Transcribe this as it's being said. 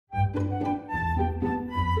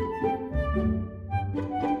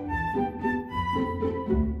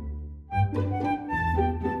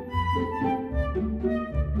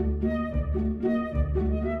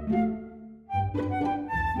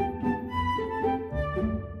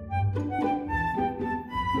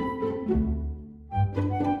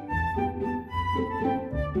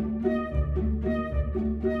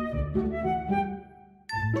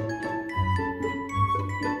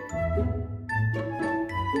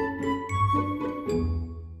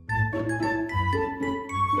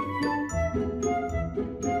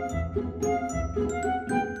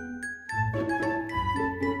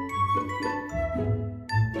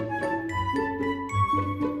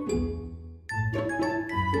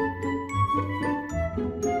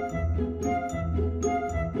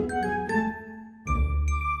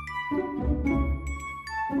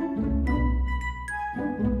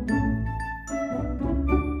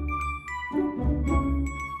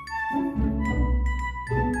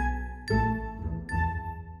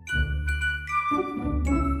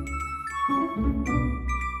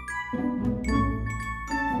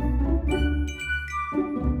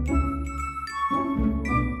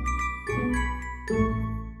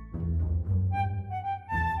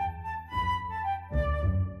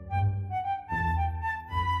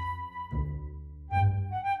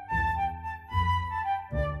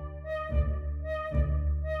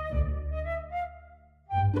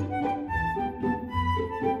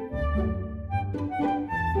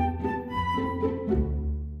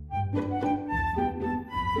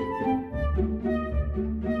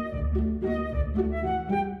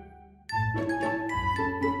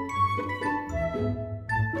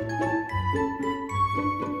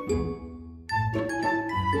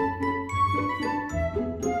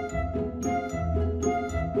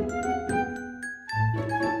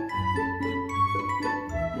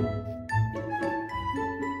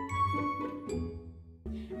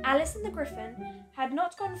Alice and the Griffin had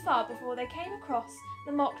not gone far before they came across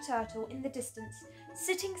the Mock Turtle in the distance,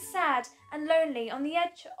 sitting sad and lonely on the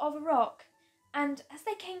edge of a rock, and as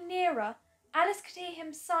they came nearer, Alice could hear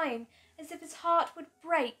him sighing as if his heart would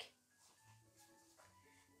break.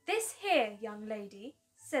 "This here, young lady,"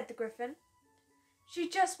 said the Griffin. "She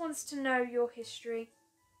just wants to know your history."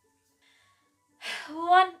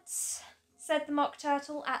 "Once," said the Mock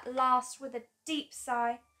Turtle at last with a deep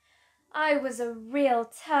sigh, "I was a real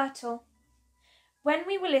turtle. When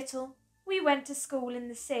we were little, we went to school in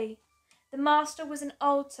the sea. The master was an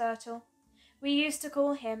old turtle. We used to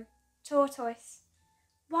call him Tortoise."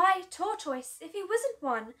 "Why Tortoise, if he wasn't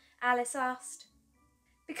one?" Alice asked.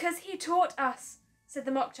 "Because he taught us," said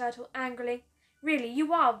the Mock Turtle angrily. "Really,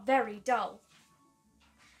 you are very dull.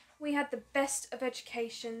 We had the best of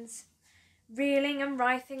educations. Reeling and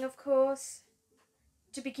writing, of course,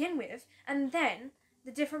 to begin with, and then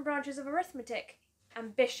the different branches of arithmetic: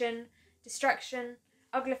 ambition, distraction,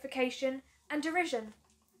 uglification, and derision."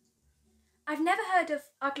 "I've never heard of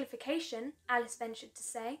uglification," Alice ventured to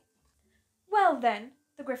say. "Well then,"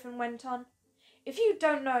 the Griffin went on, "if you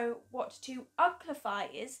don't know what to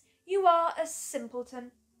uglify is, you are a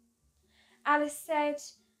simpleton." Alice said,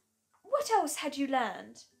 "What else had you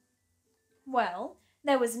learned?" "Well,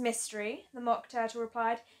 there was mystery," the Mock Turtle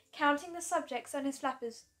replied, counting the subjects on his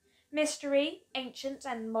flappers. "Mystery, ancient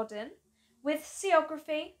and modern, with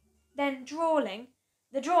seography, then drawling.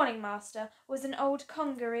 The drawing master was an old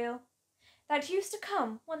conger eel that used to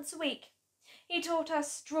come once a week. He taught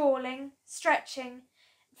us drawing, stretching,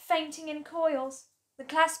 fainting in coils. The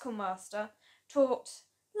classical master taught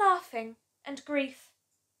laughing and grief."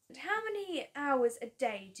 "And how many hours a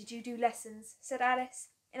day did you do lessons?" said Alice,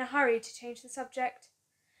 in a hurry to change the subject.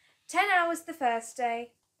 10 hours the first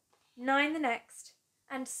day, 9 the next,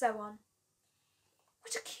 and so on."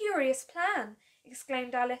 "What a curious plan!"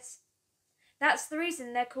 exclaimed Alice. "That's the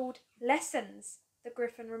reason they're called lessons," the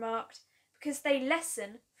Griffin remarked, "because they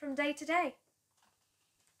lessen from day to day."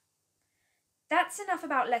 "That's enough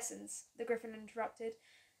about lessons," the Griffin interrupted.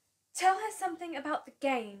 "Tell her something about the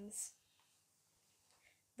games."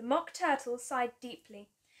 The Mock Turtle sighed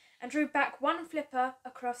deeply and drew back one flipper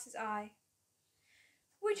across his eye.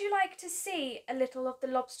 "Would you like to see a little of the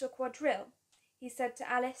lobster quadrille?" he said to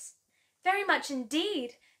Alice. "Very much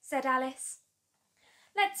indeed," said Alice.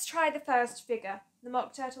 "Let's try the first figure," the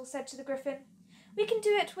Mock Turtle said to the Griffin. "We can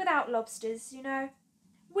do it without lobsters, you know.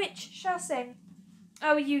 Which shall sing?"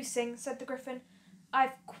 "Oh, you sing," said the Griffin.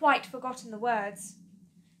 "I've quite forgotten the words."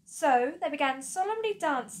 So they began solemnly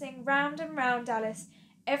dancing round and round Alice,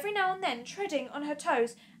 every now and then treading on her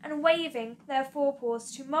toes and waving their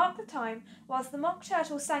forepaws to mark the time, whilst the Mock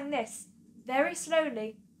Turtle sang this, very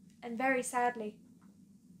slowly and very sadly.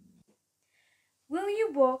 "Will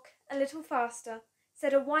you walk a little faster?"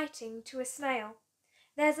 said a whiting to a snail.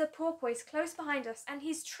 "There's a porpoise close behind us, and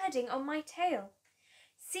he's treading on my tail.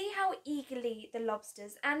 See how eagerly the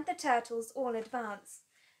lobsters and the turtles all advance.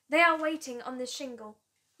 They are waiting on the shingle.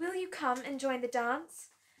 Will you come and join the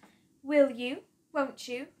dance? Will you? Won't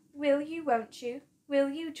you? Will you? Won't you? Will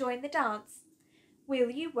you join the dance?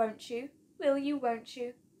 Will you? Won't you? Will you? Won't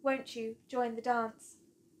you? Won't you join the dance?"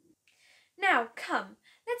 "Now, come,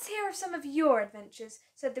 let's hear of some of your adventures,"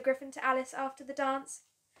 said the Griffin to Alice after the dance.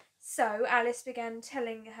 So Alice began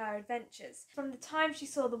telling her adventures, from the time she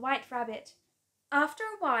saw the White Rabbit. After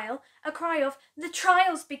a while, a cry of "The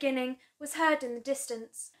trial's beginning" was heard in the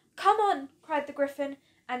distance. "Come on," cried the Griffin,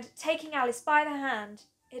 and taking Alice by the hand,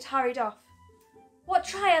 it hurried off. "What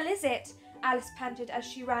trial is it?" Alice panted as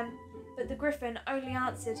she ran, but the Griffin only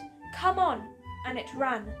answered, "Come on," and it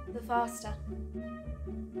ran the faster.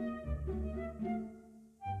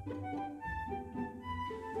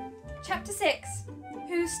 Chapter 6.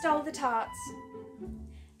 Who Stole the Tarts?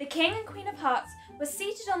 The King and Queen of Hearts were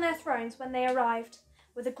seated on their thrones when they arrived,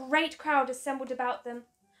 with a great crowd assembled about them,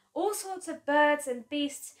 all sorts of birds and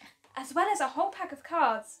beasts, as well as a whole pack of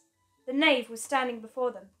cards. The knave was standing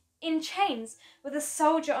before them, in chains, with a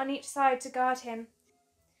soldier on each side to guard him,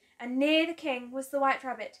 and near the king was the White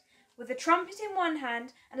Rabbit, with a trumpet in one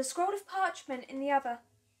hand and a scroll of parchment in the other.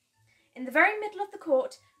 In the very middle of the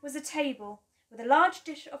court was a table, with a large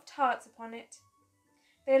dish of tarts upon it.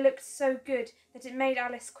 They looked so good that it made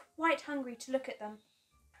Alice quite hungry to look at them.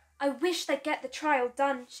 "I wish they'd get the trial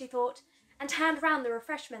done," she thought, "and hand round the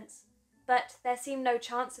refreshments." But there seemed no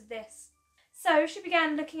chance of this. So she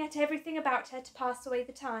began looking at everything about her to pass away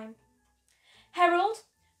the time. "Herald,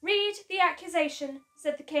 read the accusation,"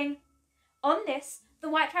 said the king. On this, the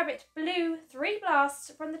White Rabbit blew 3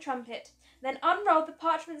 blasts from the trumpet, then unrolled the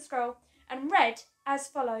parchment scroll and read as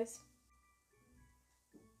follows.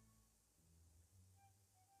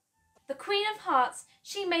 The Queen of Hearts,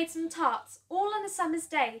 she made some tarts all on a summer's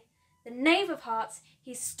day. The Knave of Hearts,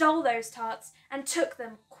 he stole those tarts and took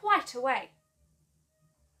them quite away.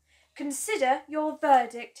 Consider your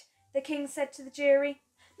verdict, the king said to the jury.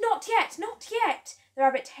 Not yet, not yet, the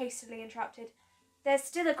rabbit hastily interrupted. There's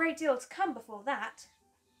still a great deal to come before that.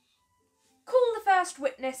 Call the first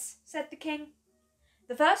witness, said the king.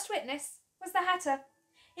 The first witness was the Hatter.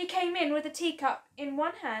 He came in with a teacup in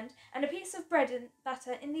one hand and a piece of bread and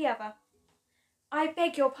butter in the other. I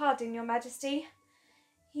beg your pardon, your majesty,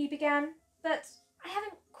 he began, but I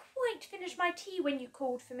haven't quite finished my tea when you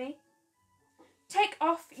called for me. Take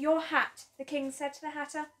off your hat, the king said to the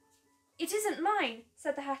Hatter. It isn't mine,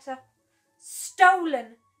 said the Hatter.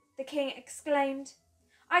 Stolen, the king exclaimed.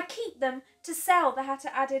 I keep them to sell, the Hatter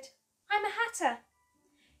added. I'm a hatter.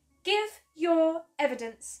 Give your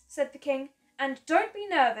evidence, said the king, and don't be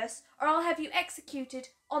nervous or I'll have you executed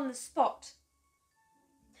on the spot.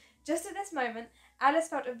 Just at this moment, Alice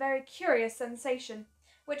felt a very curious sensation,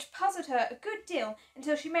 which puzzled her a good deal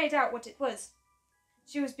until she made out what it was.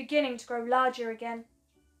 She was beginning to grow larger again.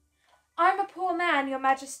 I'm a poor man, your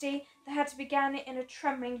majesty, the Hatter began in a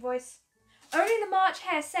trembling voice. Only the March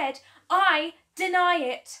Hare said, I deny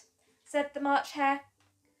it, said the March Hare.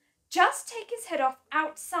 Just take his head off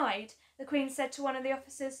outside, the Queen said to one of the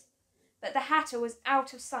officers. But the Hatter was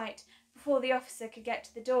out of sight before the officer could get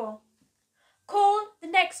to the door. Call the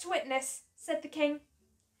next witness, said the king.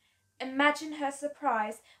 Imagine her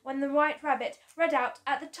surprise when the White Rabbit read out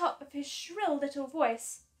at the top of his shrill little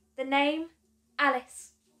voice the name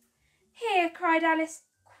Alice. Here, cried Alice,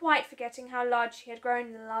 quite forgetting how large she had grown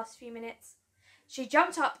in the last few minutes. She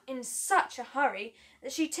jumped up in such a hurry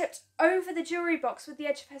that she tipped over the jury box with the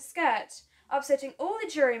edge of her skirt, upsetting all the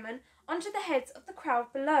jurymen onto the heads of the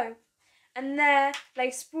crowd below, and there lay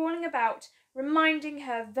sprawling about, reminding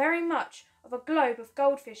her very much of a globe of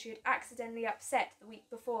goldfish she had accidentally upset the week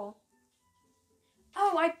before.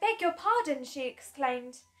 Oh, I beg your pardon, she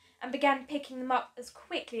exclaimed, and began picking them up as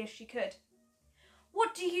quickly as she could.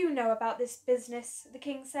 What do you know about this business? The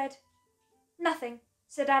king said. Nothing,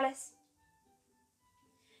 said Alice.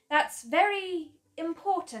 That's very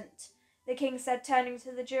important, the king said, turning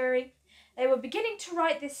to the jury. They were beginning to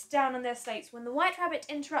write this down on their slates when the White Rabbit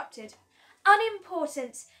interrupted.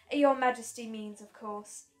 Unimportant, your majesty means, of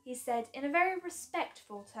course, he said in a very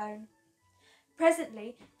respectful tone.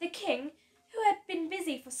 Presently, the king, who had been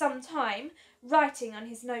busy for some time, writing on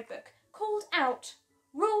his notebook, called out,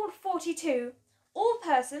 Rule 42. All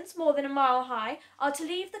persons more than a mile high are to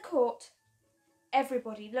leave the court.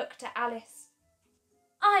 Everybody looked at Alice.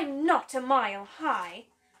 I'm not a mile high,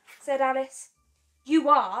 said Alice. You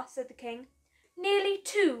are, said the king. Nearly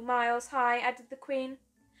 2 miles high, added the Queen.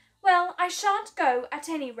 Well, I shan't go at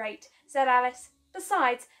any rate, said Alice.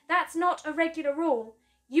 Besides, that's not a regular rule.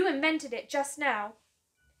 You invented it just now.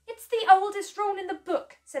 It's the oldest rule in the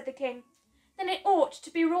book, said the king. Then it ought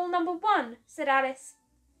to be rule number 1, said Alice.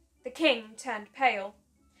 The king turned pale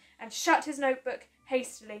and shut his notebook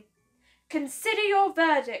hastily. Consider your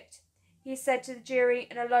verdict, he said to the jury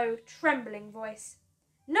in a low, trembling voice.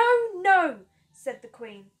 No, no, said the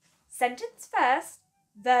Queen. Sentence first,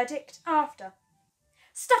 verdict after.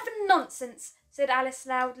 Stuff and nonsense, said Alice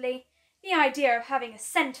loudly. The idea of having a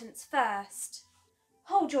sentence first.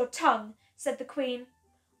 Hold your tongue, said the Queen.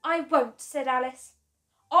 I won't, said Alice.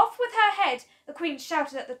 Off with her head, the Queen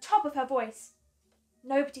shouted at the top of her voice.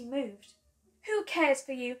 Nobody moved. Who cares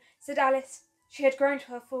for you, said Alice. She had grown to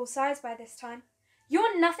her full size by this time.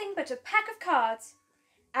 You're nothing but a pack of cards.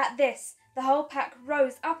 At this, the whole pack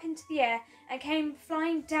rose up into the air and came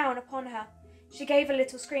flying down upon her. She gave a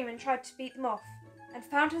little scream and tried to beat them off, and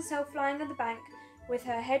found herself lying on the bank with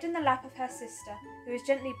her head in the lap of her sister, who was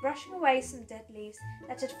gently brushing away some dead leaves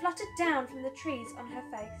that had fluttered down from the trees on her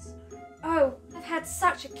face. Oh, I've had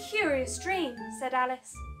such a curious dream, said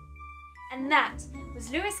Alice. And that was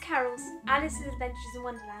Lewis Carroll's Alice's Adventures in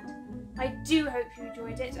Wonderland. I do hope you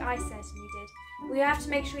enjoyed it. I certainly did. We have to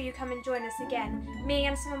make sure you come and join us again, me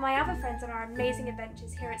and some of my other friends on our amazing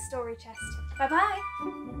adventures here at Story Chest.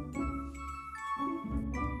 Bye-bye!